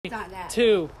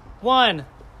2, 1.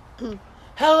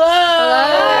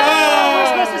 Hello! We're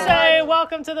supposed to say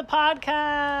welcome to the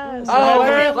podcast. Oh,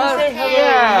 we're supposed to say hello.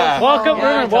 Yeah.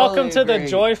 Welcome to the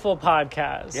Joyful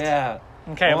Podcast. Yeah.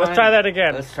 Okay, let's try that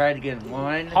again. Let's try it again.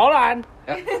 1. Hold on.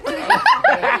 Nathan!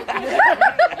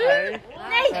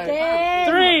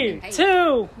 3,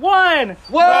 2, 1.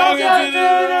 Welcome to the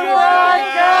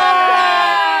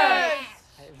podcast!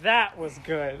 That was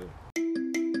good.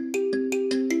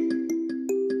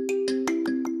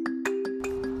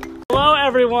 Hello,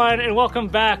 everyone, and welcome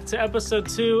back to episode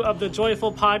 2 of the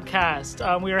Joyful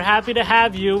Podcast. We are happy to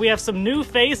have you. We have some new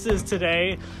faces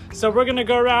today, so we're going to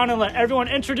go around and let everyone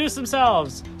introduce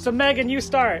themselves. So, Megan, you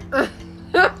start.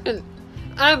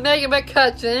 I'm Megan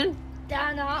McCutcheon.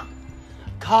 Donna.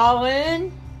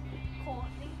 Colin.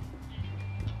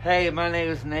 Hey, my name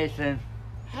is Nathan.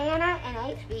 Hannah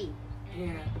and HB.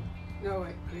 Yeah. No,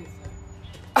 wait, please.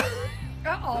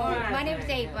 My name is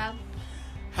April.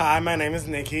 Hi, my name is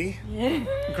Nikki.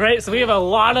 Great, so we have a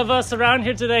lot of us around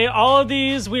here today. All of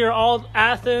these, we are all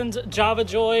Athens Java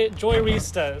Joy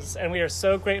Joyristas, and we are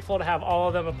so grateful to have all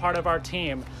of them a part of our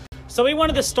team. So we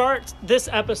wanted to start this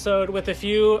episode with a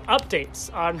few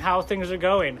updates on how things are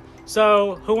going.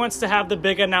 So who wants to have the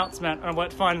big announcement on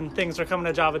what fun things are coming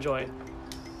to Java Joy?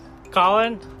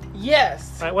 Colin?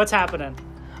 Yes. All right, what's happening?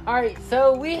 Alright,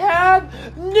 so we have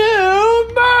new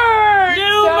merch!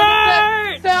 New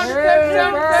merch! Sound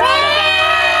effects!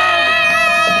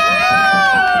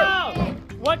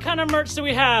 What kind of merch do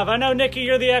we have? I know, Nikki,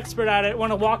 you're the expert at it.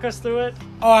 Want to walk us through it?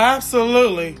 Oh,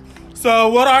 absolutely. So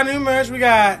what our new merch, we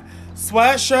got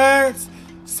sweatshirts,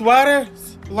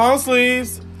 sweaters, long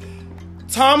sleeves,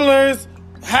 tumblers,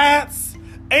 hats,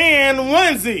 and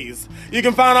onesies. You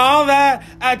can find all that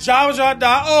at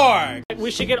javajoy.org.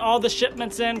 We should get all the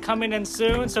shipments coming in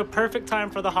soon, so perfect time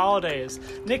for the holidays.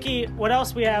 Nikki, what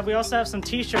else we have? We also have some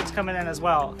t-shirts coming in as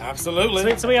well.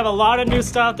 Absolutely. So we have a lot of new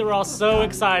stuff that we're all so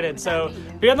excited. So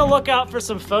be on the lookout for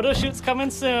some photo shoots coming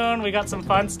soon. We got some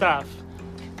fun stuff.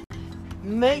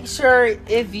 Make sure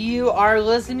if you are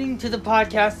listening to the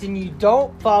podcast and you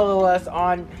don't follow us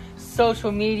on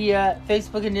social media,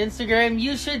 Facebook and Instagram,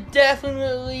 you should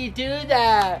definitely do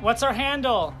that. What's our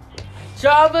handle?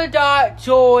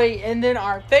 Java.joy, and then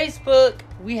our Facebook,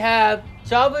 we have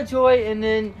Java Joy, and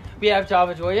then we have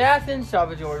Java Joy Athens,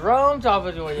 Java Joy Rome,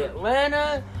 Java Joy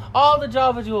Atlanta, all the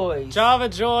Java Joys. Java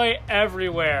Joy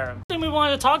everywhere. The thing we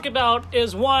wanted to talk about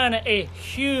is a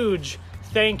huge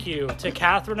thank you to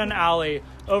Catherine and Allie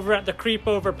over at the Creep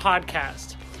Over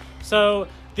podcast. So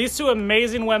these two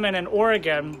amazing women in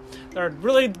Oregon, they're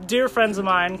really dear friends of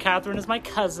mine. Catherine is my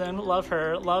cousin. Love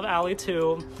her. Love Allie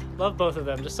too. Love both of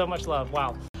them. Just so much love.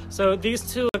 Wow. So these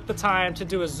two took the time to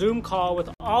do a Zoom call with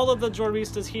all of the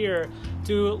Joyristas here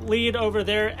to lead over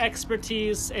their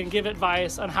expertise and give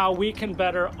advice on how we can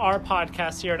better our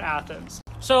podcast here in Athens.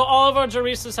 So all of our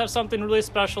Joyristas have something really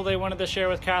special they wanted to share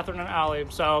with Catherine and Allie.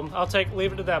 So I'll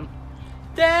leave it to them.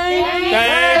 Thank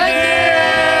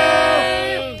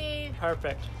you.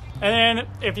 Perfect. And then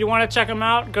if you want to check them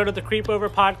out, go to the Creep Over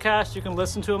podcast. You can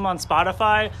listen to them on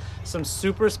Spotify. Some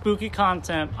super spooky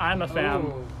content. I'm a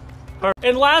fan.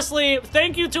 And lastly,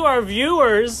 thank you to our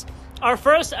viewers. Our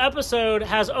first episode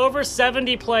has over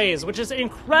 70 plays, which is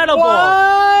incredible. What?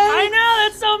 I know,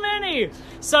 that's so many.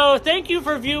 So thank you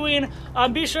for viewing.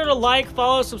 Be sure to like,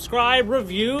 follow, subscribe,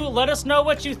 review. Let us know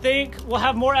what you think. We'll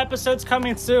have more episodes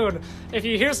coming soon. If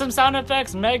you hear some sound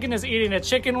effects, Megan is eating a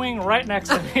chicken wing right next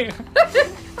to me.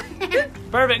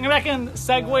 Perfect. And I can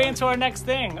segue into our next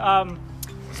thing.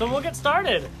 So we'll get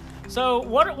started. So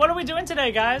what are we doing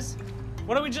today, guys?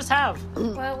 What do we just have?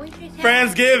 Well, we just have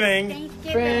Friendsgiving.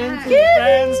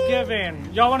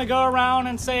 Friendsgiving. Y'all want to go around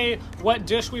and say what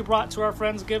dish we brought to our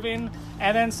Friendsgiving?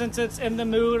 And then since it's in the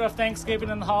mood of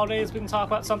Thanksgiving and the holidays, we can talk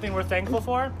about something we're thankful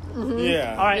for?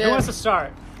 Yeah. All right, who wants to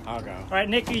start? I'll go. All right,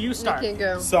 Nikki, you start. You can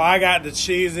go. So I got the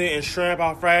cheesy and shrimp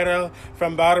Alfredo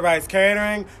from Butter Bites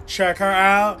Catering. Check her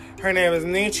out. Her name is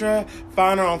Nitra.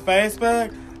 Find her on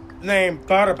Facebook. Named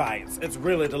Butter Bites. It's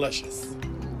really delicious.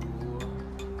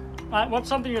 What's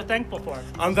something you're thankful for?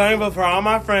 I'm thankful for all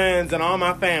my friends and all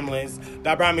my families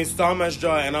that brought me so much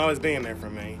joy and always being there for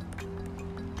me.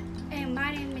 And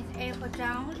my name is April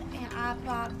Jones, and I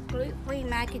bought gluten-free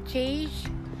mac and cheese.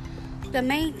 The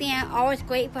main thing I'm always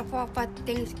grateful for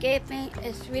Thanksgiving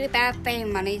is really about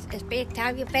families. It's big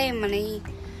time with family,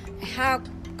 and how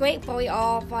grateful we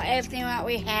are for everything that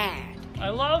we had. I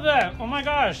love that. Oh my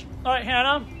gosh. All right,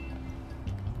 Hannah,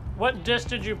 what dish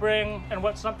did you bring, and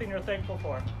what's something you're thankful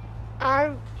for?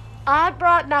 I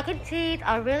brought mac and cheese.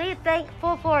 I'm really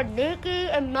thankful for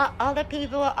Nikki and other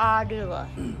people at Ardula.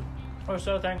 We're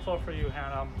so thankful for you,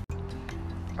 Hannah.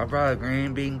 I brought a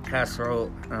green bean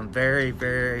casserole. I'm very,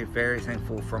 very, very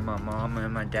thankful for my mom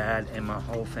and my dad and my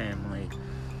whole family.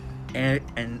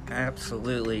 And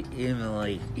absolutely,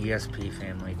 evenly, ESP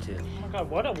family, too. Oh my god,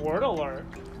 what a word alert.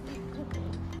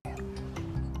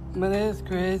 My name is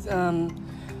Chris.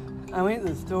 I went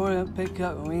to the store to pick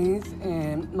up wings,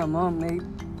 and my mom made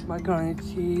macaroni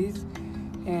and cheese.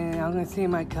 And I'm gonna see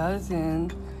my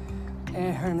cousin,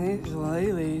 and her name is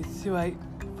Laylee. She's like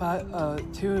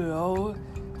 2 years old,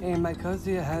 and my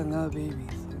cousin had another baby.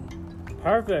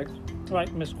 Perfect.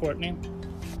 Right, Miss Courtney.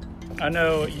 I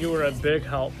know you were a big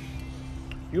help.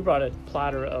 You brought a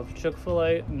platter of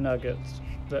Chick-fil-A nuggets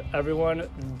that everyone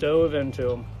dove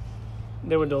into.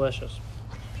 They were delicious.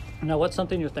 Now, what's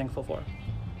something you're thankful for?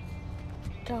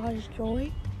 Josh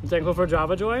Joy. You thankful for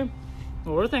Java Joy?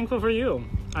 Well, we're thankful for you.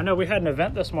 I know we had an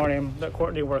event this morning that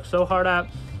Courtney worked so hard at.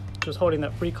 She was holding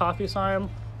that free coffee sign.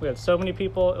 We had so many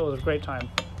people. It was a great time.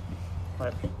 All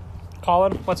right.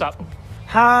 Colin, what's up?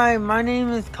 Hi, my name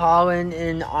is Colin,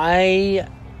 and I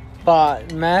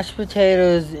bought mashed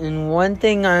potatoes, and one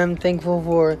thing I'm thankful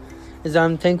for is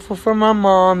I'm thankful for my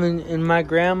mom and my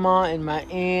grandma and my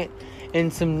aunt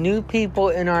and some new people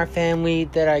in our family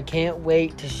that I can't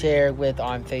wait to share with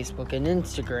on Facebook and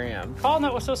Instagram. Colin,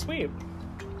 that was so sweet.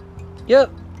 Yep.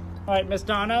 All right, Miss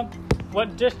Donna,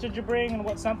 what dish did you bring and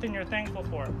what's something you're thankful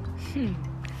for?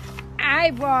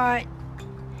 I brought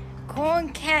corn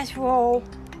casserole.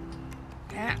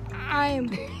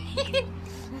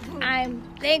 I'm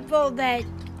thankful that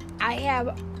I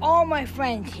have all my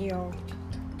friends here.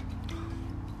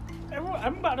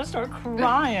 I'm about to start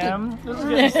crying. This is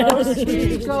getting so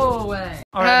sweet. Go away.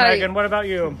 All right, Hi. Megan, what about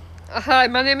you? Hi,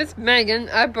 my name is Megan.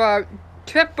 I bought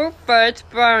triple fudge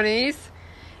brownies,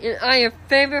 and I am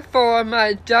thankful for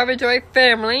my Java Joy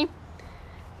family,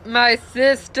 my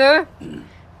sister,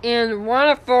 and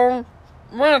wonderful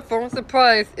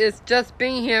surprise is just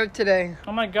being here today.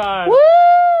 Oh my god. Woo!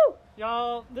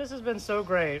 Y'all, this has been so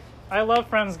great. I love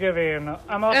Friendsgiving.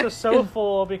 I'm also so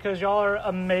full because y'all are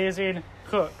amazing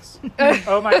cooks.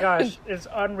 Oh my gosh, it's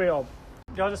unreal.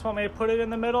 Y'all just want me to put it in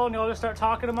the middle and y'all just start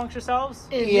talking amongst yourselves?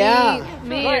 Yeah.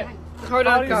 Me, Right. hold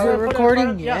How on, do you Is it put it Colin. in recording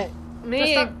front of- yeah. yet?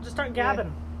 Me, Just start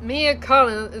gabbing. me and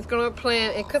Colin is gonna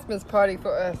plan a Christmas party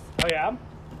for us. Oh yeah?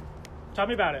 Tell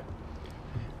me about it.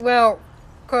 Well,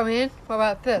 Colin, what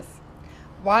about this?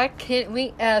 Why can't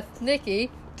we ask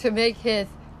Nicky to make his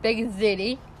bacon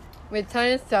ziti with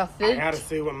Italian I sausage? gotta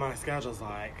see what my schedule's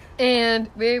like. And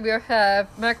we will have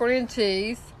macaroni and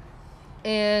cheese.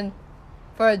 And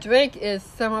for a drink is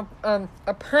some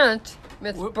a punch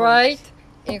with What Sprite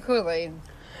and Kool-Aid.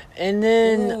 And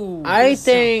then Ooh, I that sounds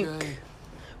think good.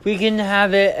 we can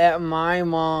have it at my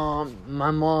mom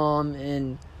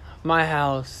and my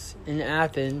house in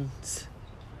Athens.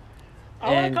 I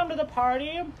want And- to come to the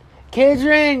party,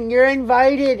 Kidron, you're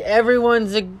invited.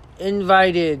 Everyone's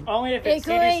invited. only if it's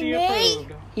Including CDC me?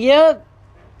 approved. Yep.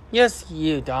 Yes,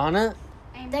 you, Donna.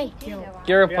 Thank you.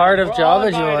 You're a Yeah, part of we're all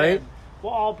Java Joy. invited.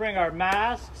 We'll all bring our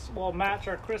masks. We'll match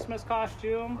our Christmas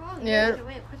costume. Yeah.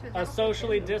 A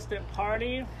socially distant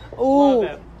party. Ooh. Love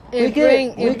it.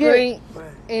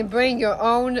 And bring your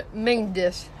own main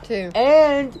dish too.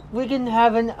 And we can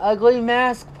have an ugly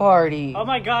mask party. Oh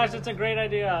my gosh, that's a great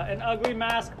idea. An ugly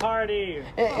mask party.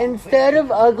 Instead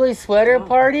of ugly sweater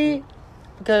party,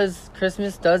 because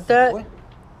Christmas does that.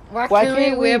 Why Why can't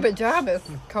can't we wear we- pajamas?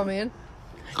 Come in.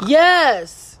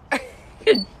 Yes.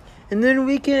 And then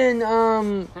we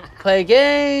can play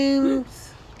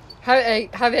games. Have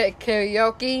a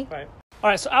karaoke. Right. All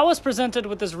right, so I was presented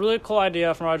with this really cool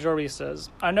idea from our Reese's.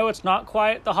 I know it's not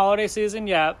quite the holiday season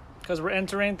yet because we're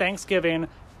entering Thanksgiving,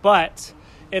 but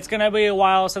it's going to be a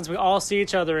while since we all see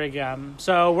each other again.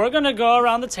 So we're going to go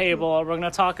around the table. We're going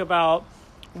to talk about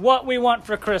what we want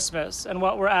for Christmas and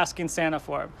what we're asking Santa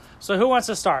for. So who wants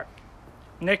to start?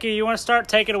 Nikki, you want to start?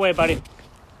 Take it away, buddy.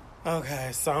 Okay,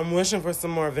 so I'm wishing for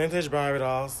some more vintage Barbie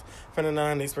dolls from the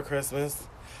 90s for Christmas.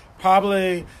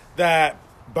 Probably that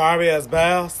Barbie as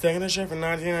Belle signature from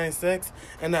 1996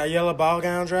 and that yellow ball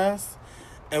gown dress.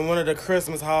 And one of the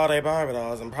Christmas holiday Barbie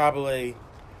dolls. And probably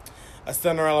a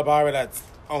Cinderella Barbie that's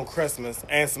on Christmas.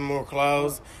 And some more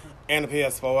clothes. And a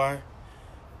PS4.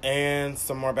 And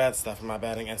some more bed stuff in my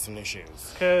bedding and some new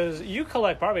shoes. Because you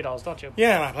collect Barbie dolls, don't you?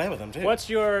 Yeah, and I play with them too. What's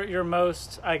your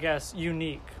most, I guess,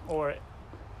 unique or,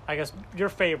 I guess, your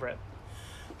favorite?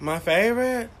 My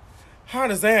favorite? Hard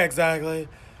to say exactly.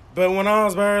 But when I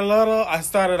was very little, I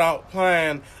started out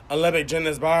playing Olympic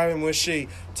gymnast Barbie, in which she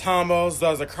tumbles,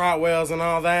 does the cartwheels and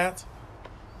all that.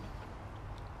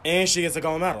 And she gets a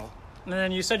gold medal. And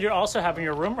then you said you're also having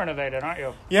your room renovated, aren't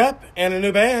you? Yep, and a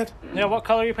new bed. Yeah, what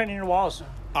color are you painting your walls?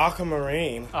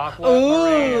 Aquamarine.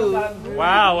 Aquamarine.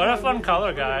 Wow, what a fun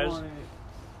color, guys.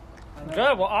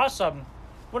 Good, well, awesome.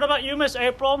 What about you, Miss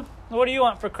April? What do you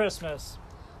want for Christmas?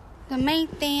 The main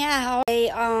thing I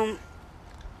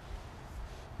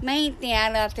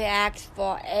love to ask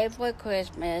for every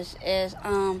Christmas is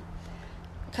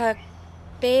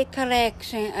big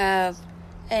collection of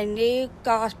a new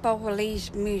gospel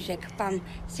release music from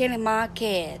Cinema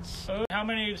Kids. How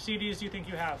many CDs do you think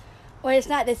you have? Well, it's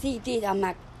not the CDs.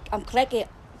 I'm collecting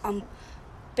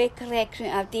big collection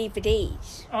of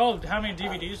DVDs. Oh, how many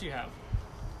DVDs do you have?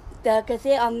 Because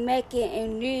they are making a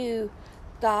new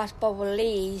gospel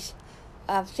release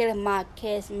of Cinema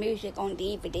Kids music on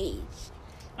DVDs.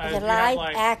 It's a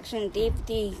live action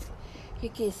DVD. You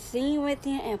can sing with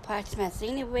it and participate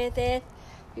singing with it.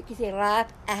 You can see live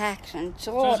action.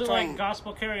 So is it like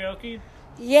gospel karaoke?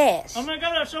 Yes. Oh my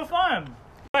God, that's so fun.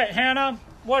 All right, Hannah,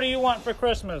 what do you want for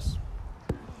Christmas?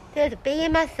 Just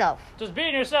being myself. Just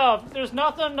being yourself. There's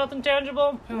nothing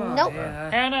tangible? Nope. Yeah.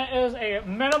 Hannah is a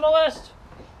minimalist.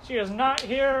 She is not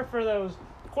here for those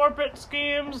corporate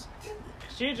schemes.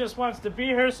 She just wants to be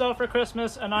herself for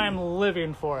Christmas, and I am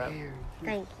living for it.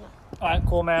 Thank you. All right,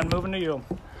 cool, man. Moving to you.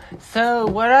 So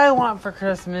what I want for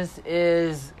Christmas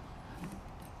is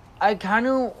I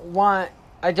don't want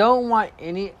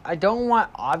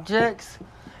objects.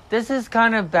 This is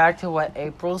kind of back to what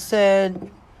April said.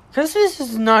 Christmas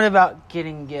is not about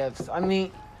getting gifts.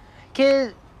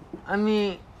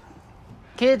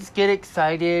 Kids get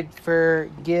excited for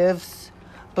gifts,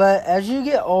 but as you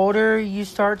get older, you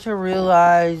start to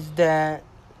realize that,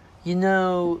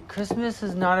 Christmas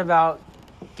is not about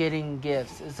getting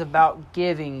gifts. It's about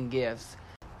giving gifts.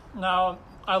 Now,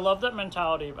 I love that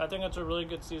mentality. I think it's a really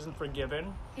good season for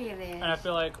giving. It is. And I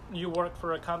feel like you work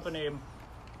for a company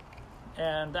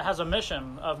and that has a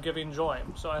mission of giving joy.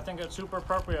 So I think it's super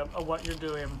appropriate of what you're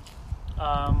doing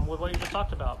with what you just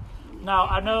talked about. Now,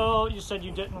 I know you said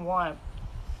you didn't want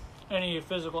any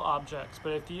physical objects,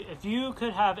 but if you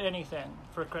could have anything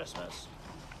for Christmas,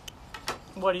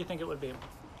 what do you think it would be?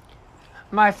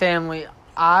 My family.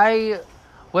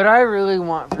 What I really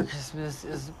want for Christmas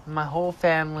is my whole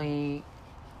family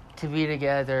to be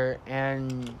together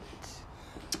and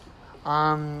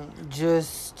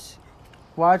just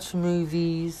watch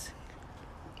movies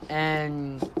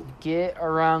and get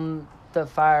around the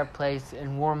fireplace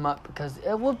and warm up because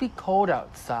it will be cold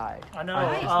outside. I know.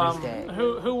 On Christmas Day.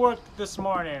 Who worked this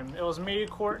morning? It was me,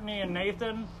 Courtney, and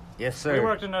Nathan. Yes, sir. We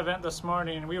worked an event this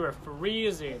morning and we were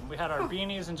freezing. We had our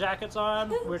beanies and jackets on.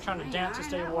 We were trying to dance to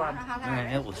stay warm.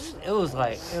 Man, it was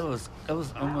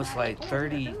almost like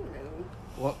 30.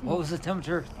 What was the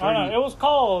temperature? 30. I don't know. It was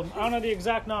cold. I don't know the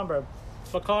exact number.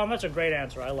 But Colin, that's a great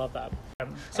answer. I love that.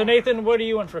 So Nathan, what do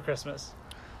you want for Christmas?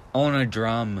 On a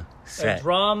drum set. A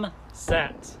drum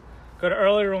set. Good.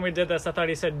 Earlier when we did this, I thought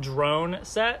he said drone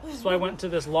set. So I went to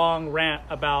this long rant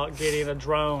about getting a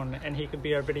drone and he could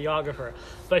be our videographer.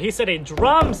 But he said a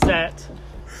drum set.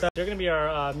 So you're going to be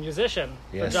our musician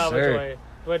Yes, for Java sir. Joy.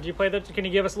 What, do you play that? Can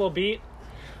you give us a little beat?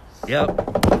 Yep.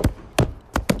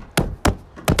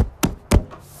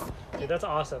 Dude, that's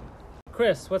awesome.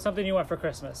 Chris, what's something you want for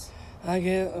Christmas? I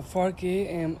get a Forky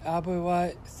and Apple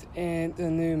Watch and the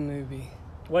new movie.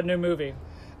 What new movie?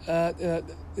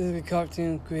 The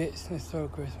cartoon Christmas for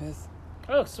Christmas.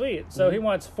 Oh, sweet. So he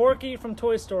wants Forky from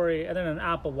Toy Story and then an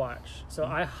Apple Watch. So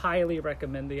I highly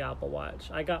recommend the Apple Watch.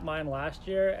 I got mine last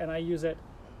year and I use it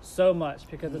so much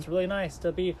because it's really nice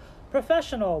to be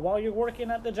professional while you're working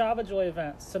at the Java Joy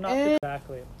events. To not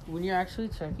exactly. When you're actually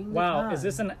checking the Wow, time. is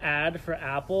this an ad for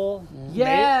Apple?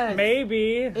 Yes.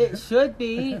 Maybe. It should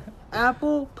be.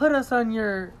 Apple, put us on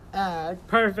your ad.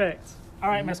 Perfect. All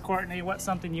right, Miss Courtney, what's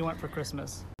something you want for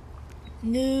Christmas?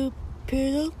 New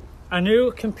computer. A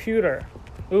new computer.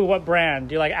 Ooh, what brand?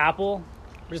 Do you like Apple?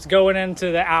 We're just going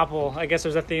into the Apple. I guess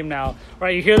there's a theme now.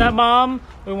 Right, you hear that, Mom?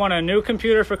 We want a new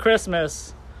computer for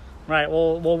Christmas. Right,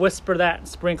 we'll whisper that and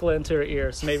sprinkle it into her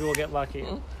ears. Maybe we'll get lucky.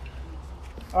 All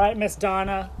right, Miss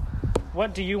Donna,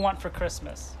 what do you want for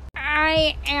Christmas?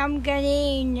 I am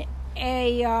getting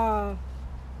a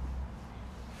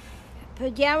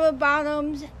pajama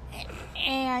bottoms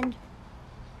and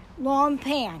long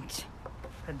pants.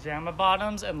 Pajama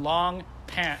bottoms and long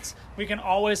pants. We can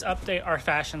always update our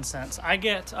fashion sense. I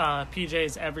get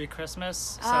PJs every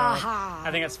Christmas, so I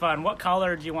think it's fun. What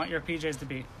color do you want your PJs to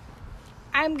be?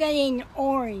 I'm getting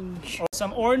orange.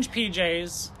 Some orange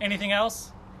PJs. Anything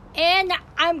else? And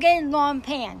I'm getting long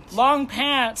pants. Long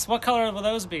pants. What color will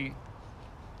those be?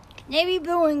 Navy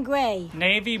blue and gray.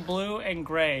 Navy blue and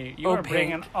gray. You are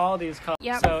bringing pink. all these colors.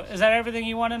 Yep. So is that everything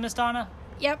you wanted, Miss Donna?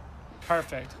 Yep.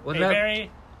 Perfect. What A about-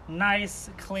 very nice,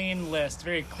 clean list.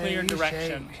 Very clear Hey, you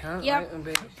direction. shake, huh? Yep. Right, a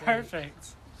big shake. Perfect.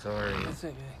 Sorry. That's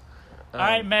okay. All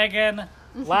right, Megan.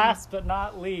 Last but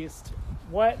not least,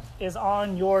 what is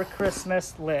on your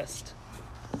Christmas list?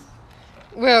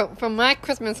 Well, for my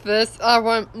Christmas list, I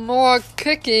want more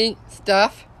cookie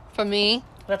stuff for me.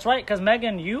 That's right, because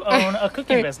Megan, you own a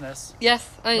cookie business. Yes,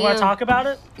 I You am. want to talk about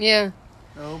it? Yeah.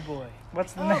 Oh boy.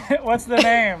 What's the what's the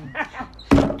name?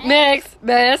 Max,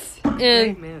 Bess,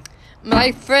 Hey, and man.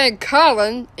 my friend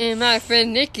Colin and my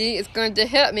friend Nikki is going to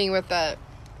help me with that.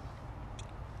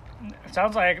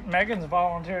 Sounds like Megan's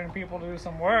volunteering people to do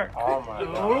some work. Oh my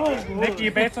god. Nikki,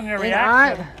 based on your And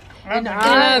reaction, and I'm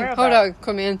I- aware of Hold that. on,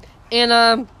 come in. And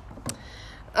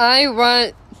I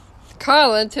want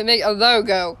Colin to make a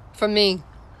logo for me.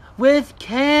 with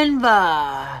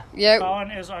Canva. Yep.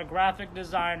 Colin is our graphic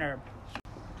designer.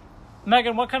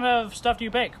 Megan, what kind of stuff do you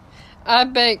bake? I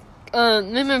bake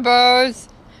lemon bars,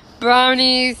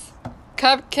 brownies,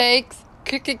 cupcakes,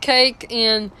 cookie cake,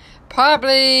 and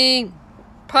probably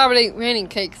wedding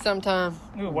cake sometime.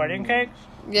 Ooh, wedding cakes?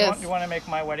 Yes. You want to make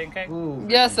my wedding cake? Ooh.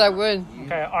 Yes, I would.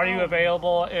 Okay, are you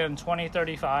available in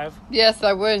 2035? Yes,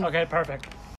 I would. Okay, perfect.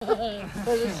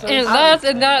 And last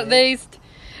but not least,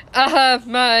 I have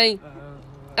my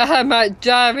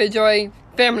Java Joy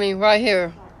family right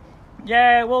here.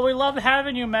 Yay, well, we love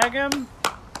having you, Megan.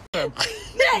 You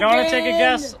want to take a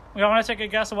guess? You want to take a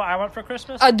guess of what I want for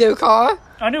Christmas? A new car.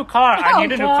 A new car. I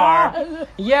need a new car.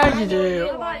 Yeah, you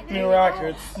do. New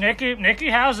records. Nikki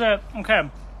has it. Okay.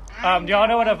 Do y'all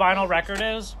know what a vinyl record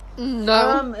is?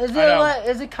 No. Is it I know. like?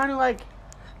 Is it kind of like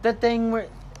the thing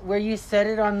where you set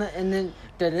it on the and then?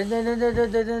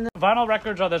 Vinyl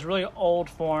records are this really old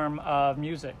form of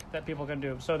music that people can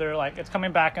do. So they're like, it's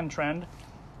coming back in trend.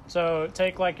 So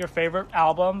take like your favorite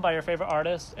album by your favorite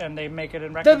artist and they make it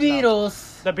in The records now.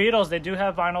 Beatles. The Beatles, they do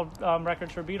have vinyl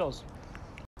records for Beatles.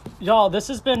 Y'all, this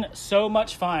has been so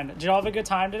much fun. Did y'all have a good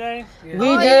time today? We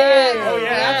Oh, did. yeah. Oh, yeah,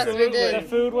 Yes, we absolutely. The did.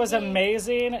 food was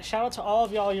amazing. Shout out to all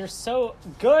of y'all. You're so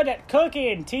good at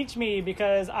cooking. Teach me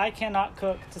because I cannot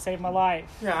cook to save my life.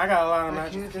 Yeah, I got a lot of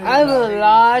magic. I have a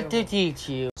lot to teach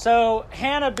you. So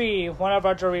Hannah B, one of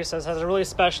our Jorisas, has a really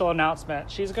special announcement.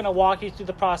 She's going to walk you through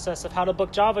the process of how to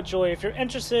book Java Joy if you're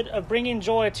interested of bringing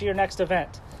joy to your next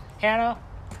event. Hannah,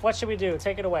 what should we do?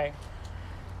 Take it away.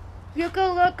 You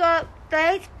can look up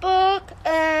Facebook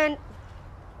and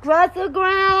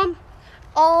Instagram,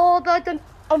 all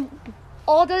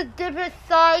the different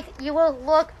sites. You will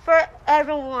look for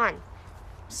everyone.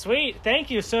 Sweet.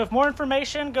 Thank you. So if more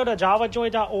information, go to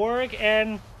javajoy.org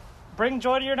and bring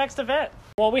joy to your next event.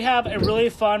 Well, we have a really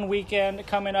fun weekend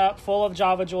coming up full of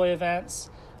Java Joy events.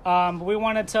 We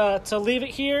wanted to leave it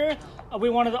here. We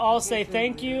wanted to all say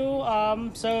thank you.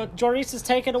 So Jorisas,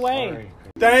 take it away.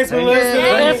 Thanks for listening.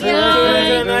 Thank Tune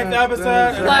in to the next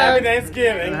episode. And happy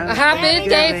Thanksgiving. Happy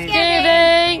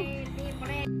Thanksgiving.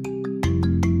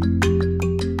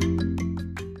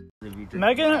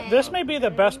 Megan, this may be the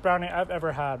best brownie I've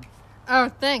ever had. Oh,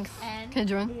 thanks,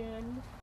 Kendra.